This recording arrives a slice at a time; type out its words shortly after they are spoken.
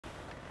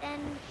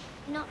then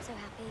not so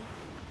happy.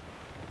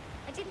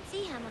 I didn't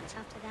see her much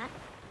after that.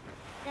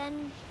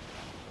 Then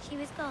she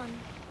was gone.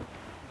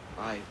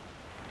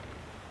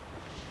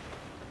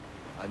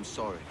 I'm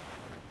sorry.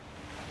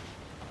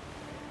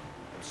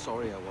 I'm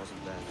sorry I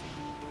wasn't there for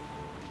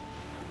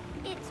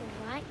you. It's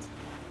all right.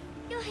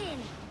 You're here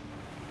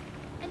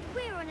now. And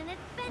we're on an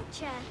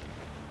adventure.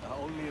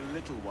 Only a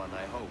little one,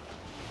 I hope.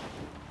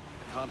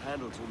 I can't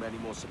handle too many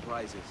more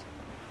surprises.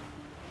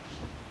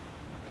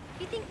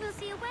 You think we'll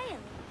see a whale?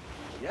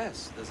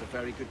 Yes, there's a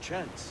very good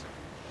chance.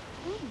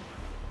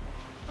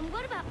 And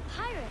what about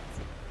pirates?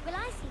 Will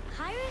I see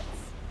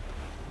pirates?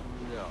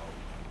 No.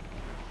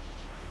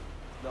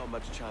 Not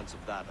much chance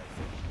of that, I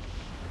think.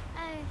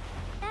 Oh,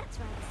 that's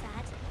rather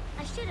sad.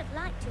 I should have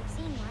liked to have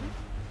seen one.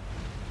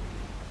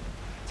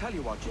 Tell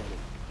you what, Jenny.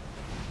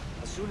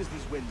 As soon as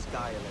these winds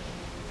die a little,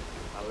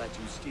 I'll let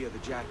you steer the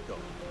Jackdaw.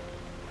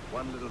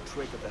 One little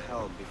trick at the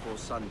helm before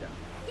sundown.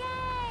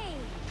 Yay!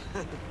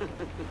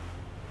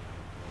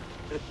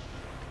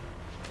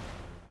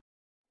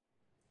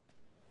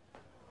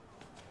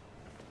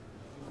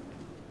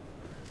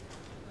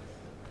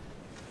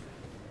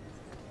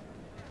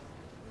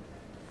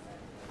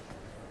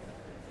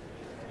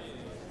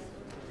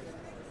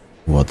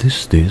 What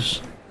is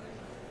this?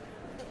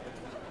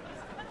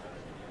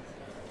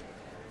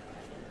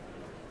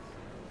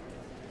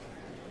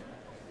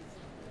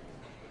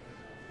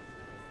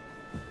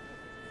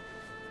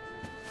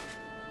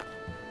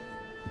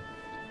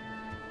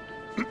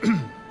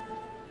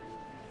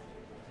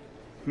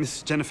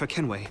 Miss Jennifer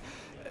Kenway,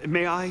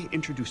 may I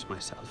introduce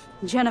myself?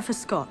 Jennifer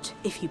Scott,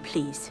 if you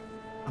please.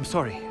 I'm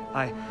sorry,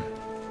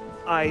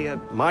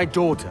 My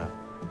daughter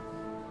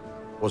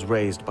was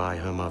raised by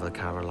her mother,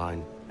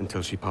 Caroline,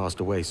 until she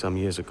passed away some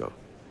years ago.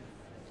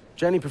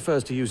 Jenny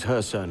prefers to use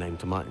her surname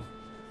to mine.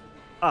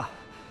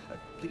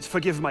 Please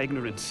forgive my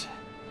ignorance.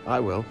 I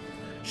will.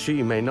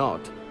 She may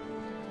not.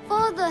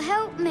 Father,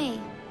 help me.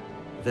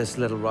 This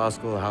little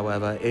rascal,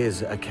 however,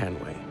 is a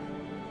Kenway.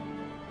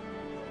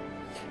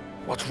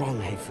 What's wrong,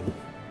 Hafen?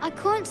 I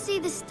can't see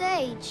the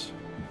stage.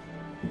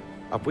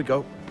 Up we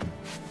go.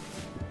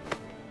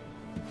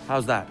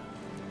 How's that?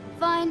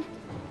 Fine.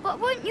 But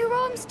won't your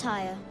arms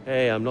tire?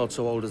 Hey, I'm not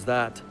so old as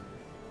that.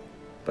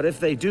 But if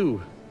they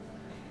do,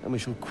 then we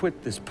shall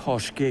quit this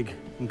posh gig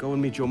and go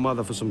and meet your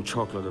mother for some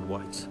chocolate at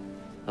White's.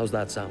 How's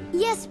that sound?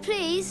 Yes,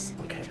 please.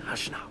 Okay,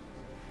 hush now.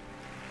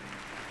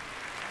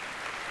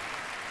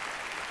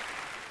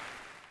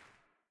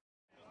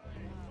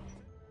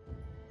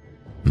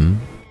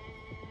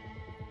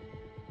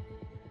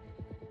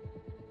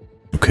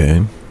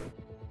 Okay.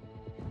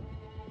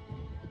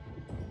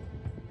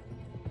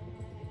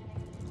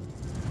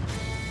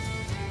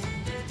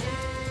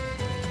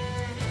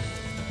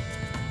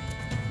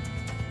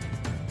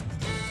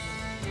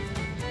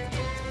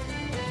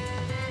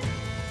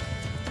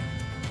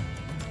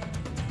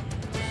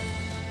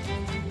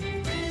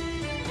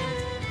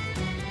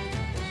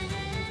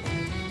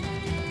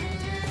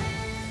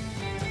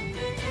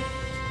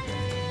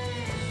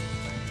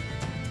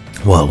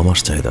 Well, I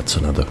must say that's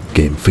another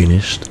game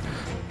finished.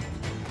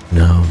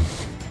 Now,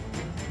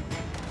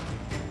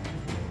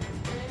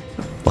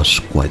 was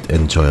quite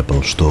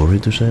enjoyable story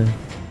to say,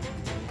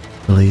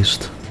 at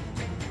least.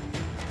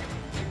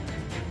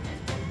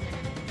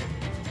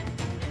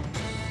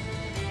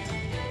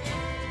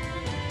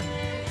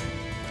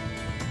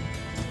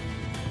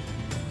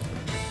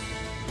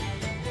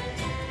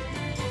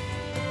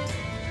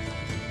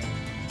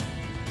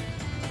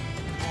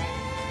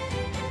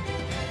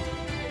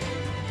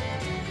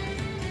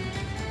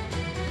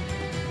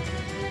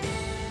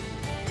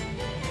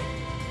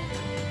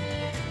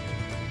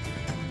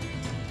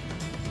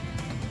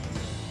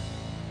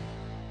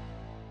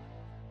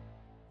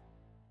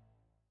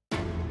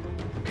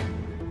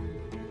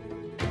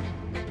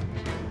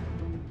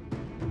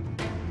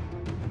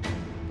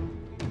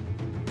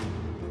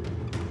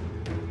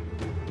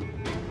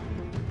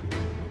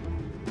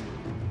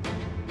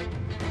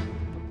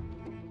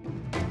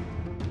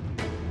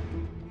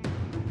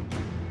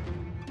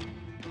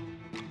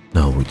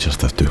 Now we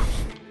just have to,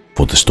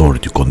 for the story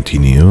to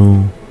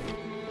continue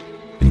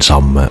in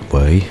some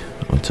way,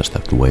 we just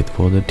have to wait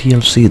for the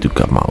DLC to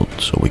come out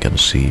so we can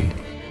see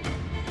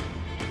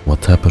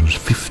what happens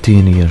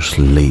 15 years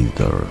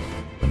later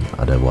when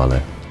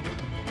Adewale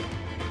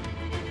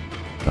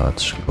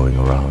starts going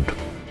around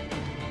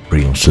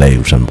bringing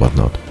slaves and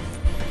whatnot.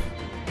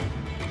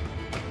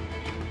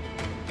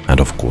 And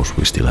of course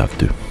we still have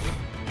to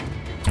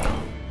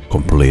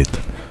complete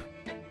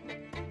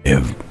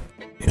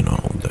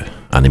the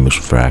Animus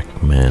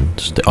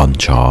fragments, the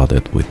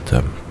Uncharted with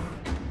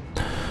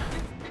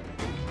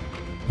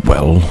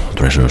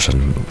treasures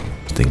and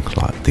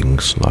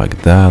things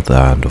like that,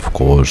 and of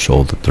course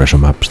all the treasure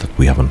maps that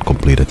we haven't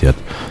completed yet,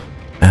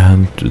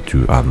 and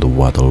to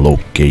underwater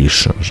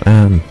locations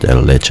and the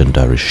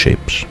legendary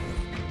ships.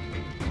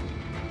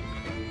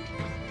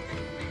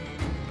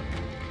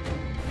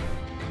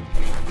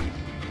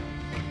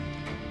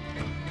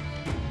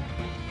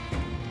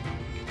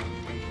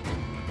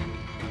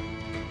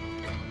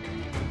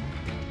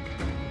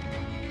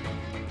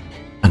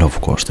 And of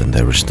course then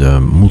there is the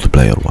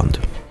multiplayer one.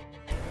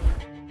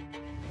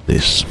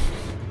 This,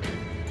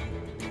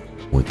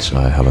 which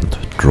I haven't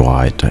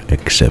tried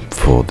except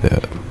for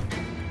the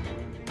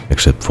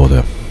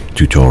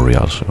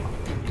tutorials.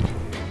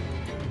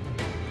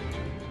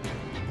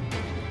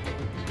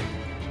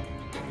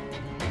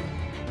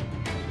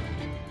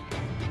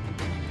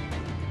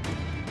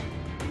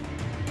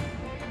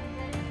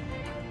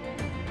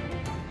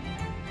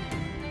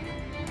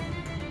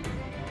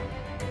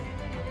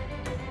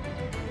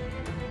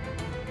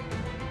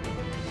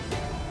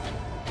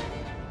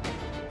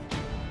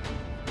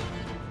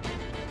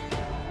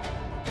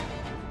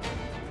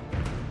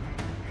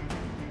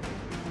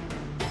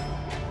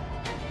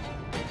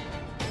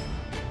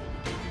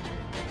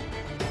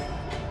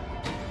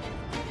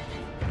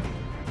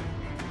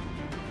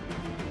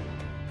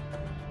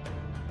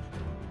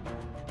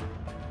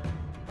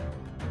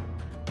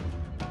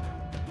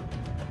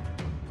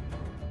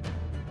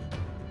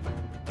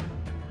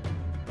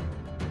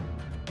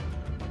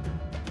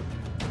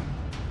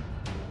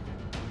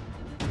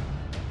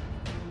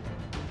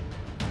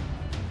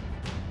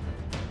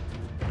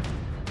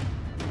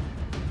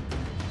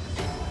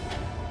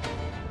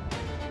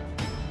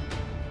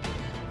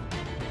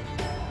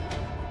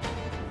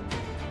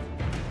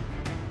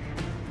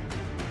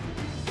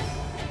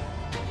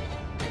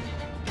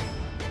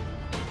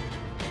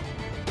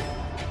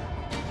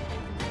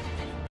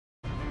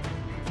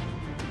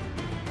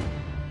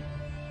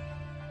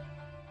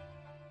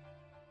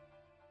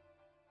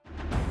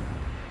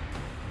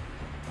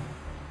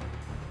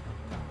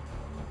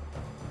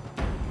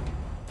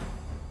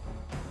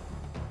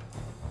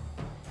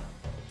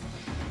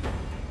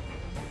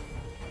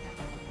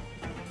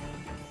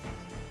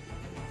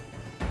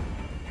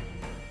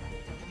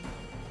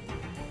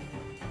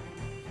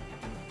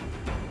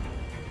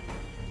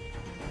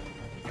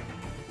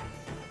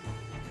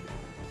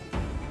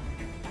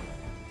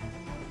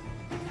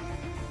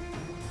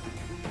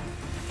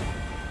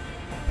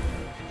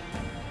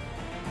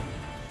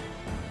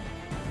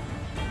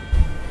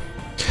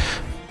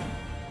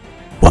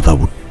 What I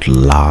would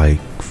like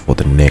for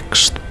the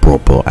next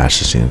proper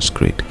Assassin's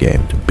Creed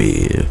game to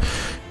be, it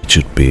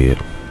should be,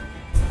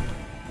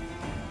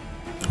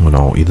 you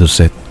know, either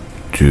set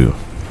to,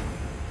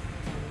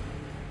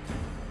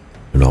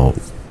 you know,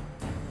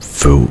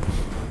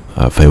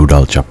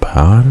 feudal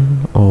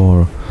Japan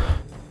or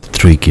the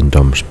Three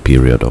Kingdoms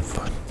period of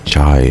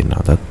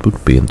China. That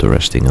would be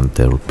interesting, and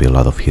there would be a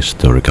lot of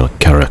historical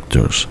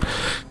characters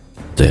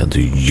there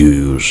to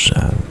use,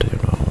 and you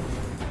know,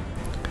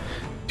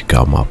 to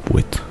come up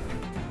with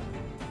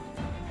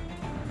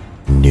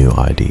new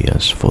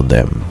ideas for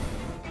them.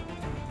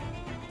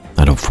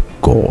 And of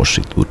course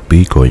it would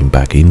be going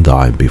back in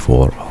time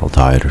before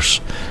Altair's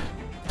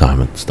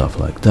time and stuff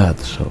like that,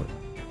 so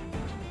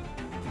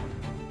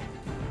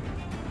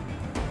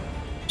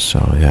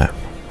yeah,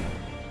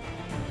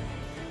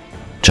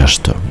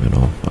 just you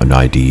know, an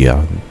idea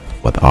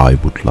what I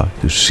would like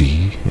to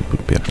see. It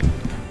would be actually,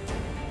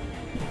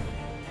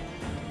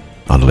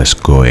 unless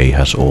Koei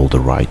has all the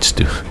rights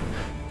to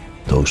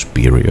those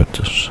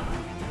periods,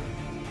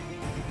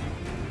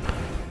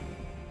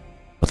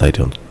 but I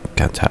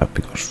can't have,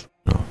 because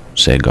you know,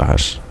 Sega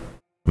has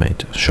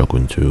made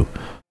Shogun 2.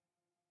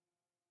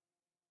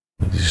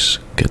 This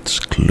gets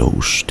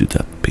close to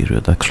that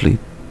period. Actually,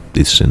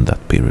 it's in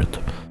that period.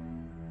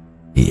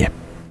 Yeah.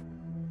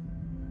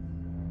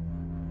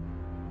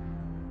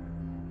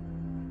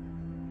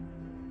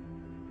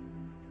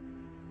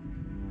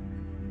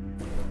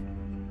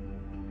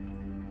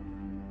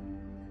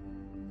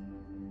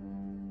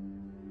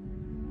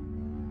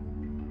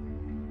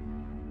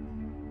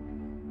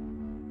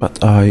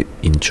 But I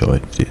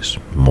enjoyed this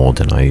more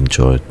than I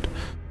enjoyed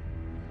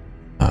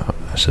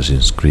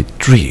Assassin's Creed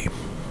 3.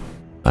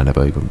 I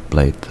never even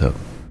played the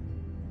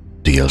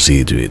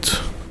DLC to it.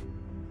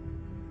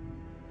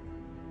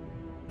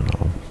 You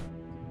know,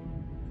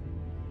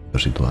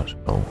 because it was, you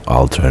know,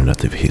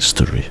 alternative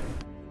history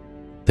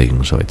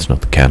thing, so it's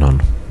not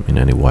canon in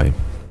any way.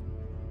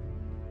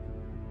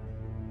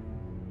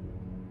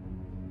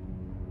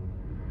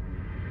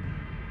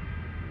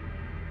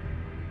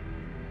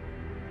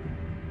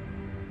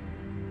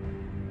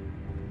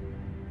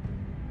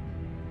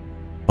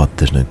 But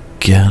then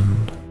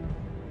again,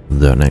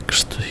 the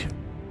next, you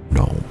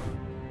know,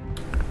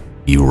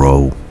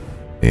 hero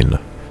in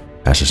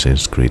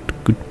Assassin's Creed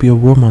could be a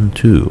woman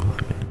too.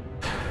 I mean,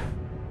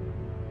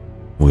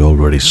 we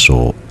already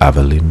saw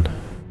Evelyn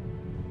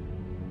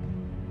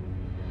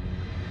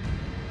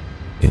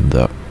in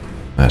the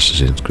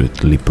Assassin's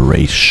Creed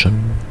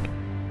Liberation.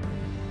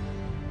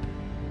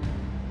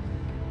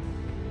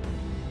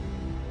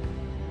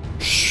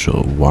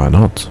 So why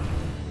not?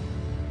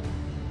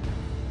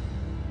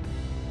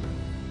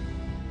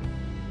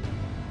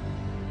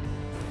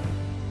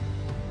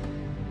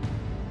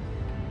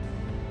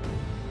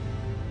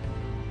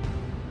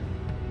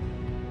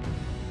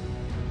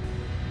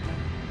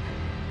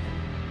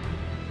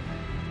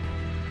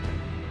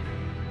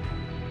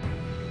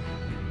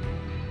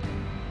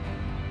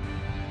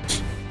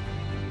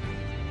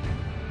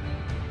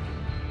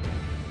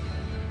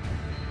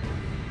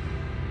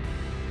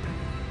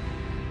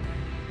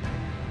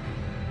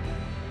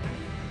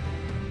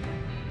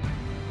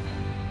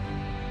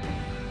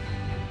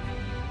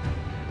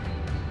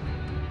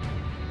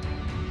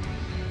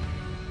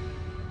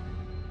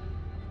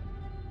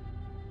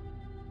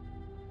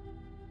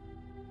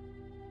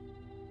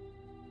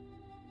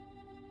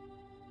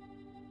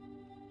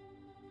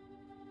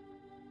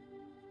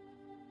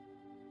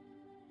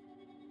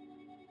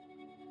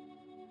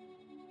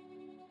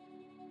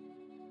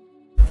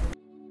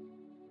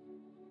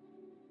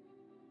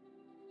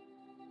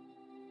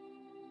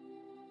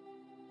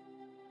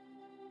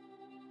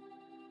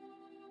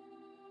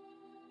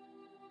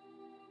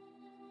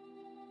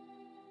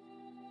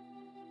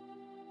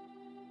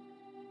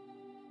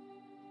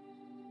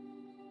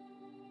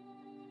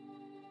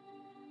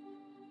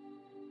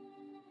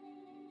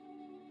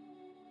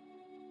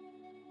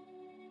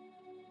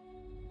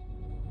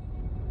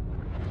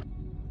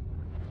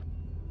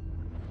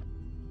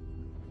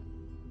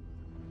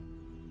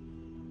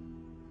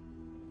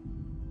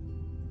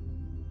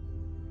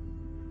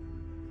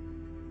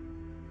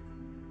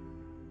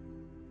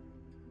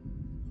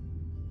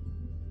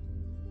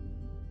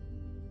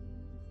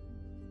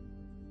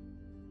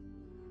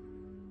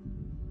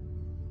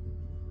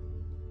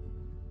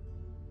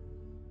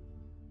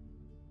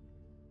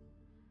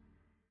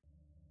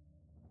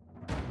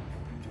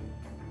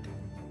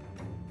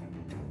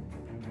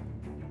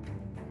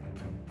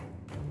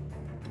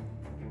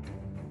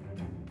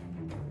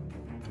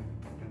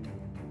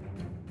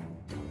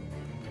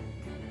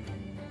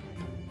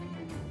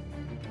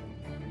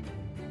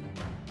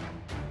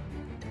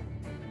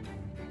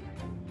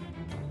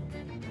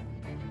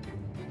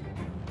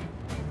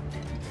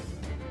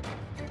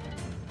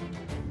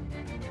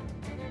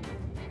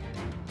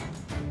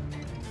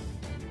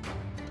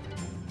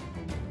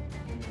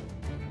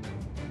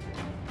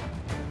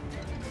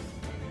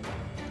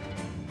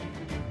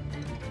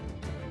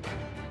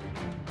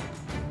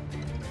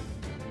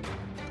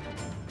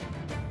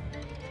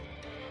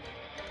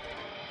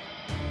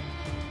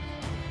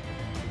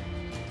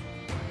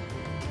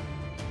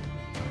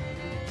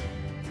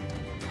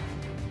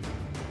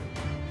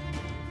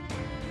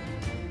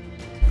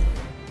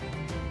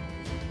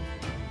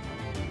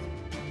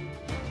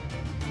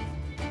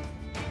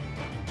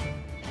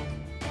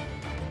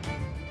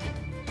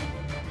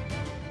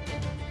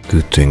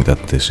 Good thing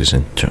that this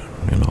isn't,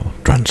 you know,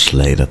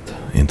 translated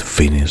into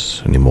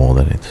Finnish any more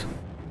than it,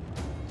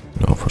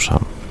 you know, for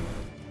some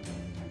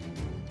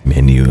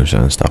menus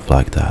and stuff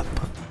like that.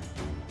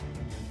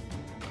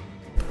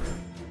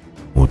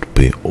 Would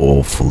be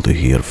awful to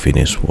hear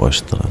Finnish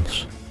voice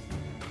talents.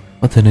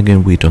 But then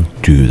again, we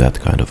don't do that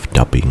kind of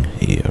dubbing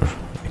here,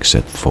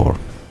 except for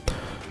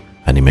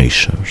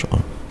animations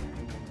or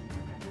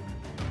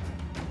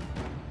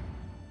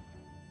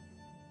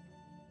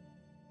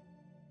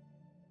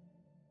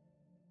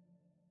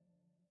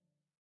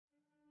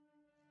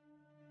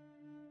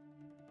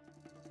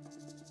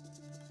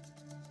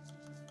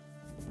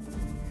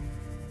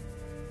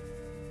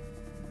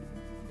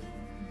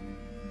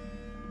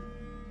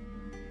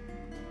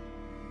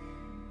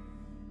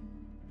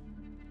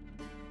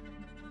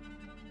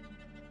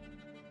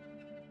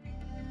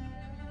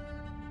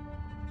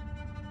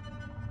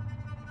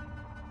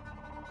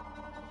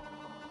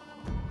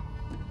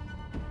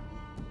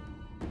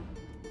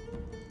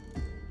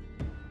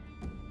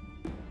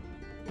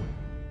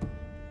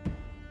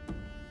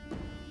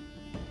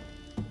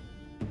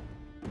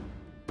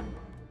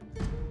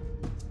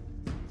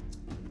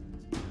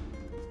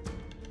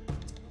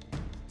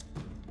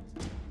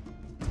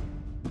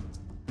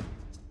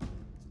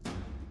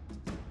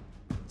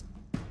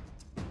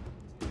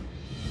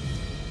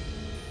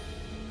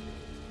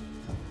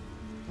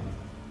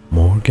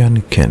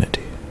Morgan Kennedy.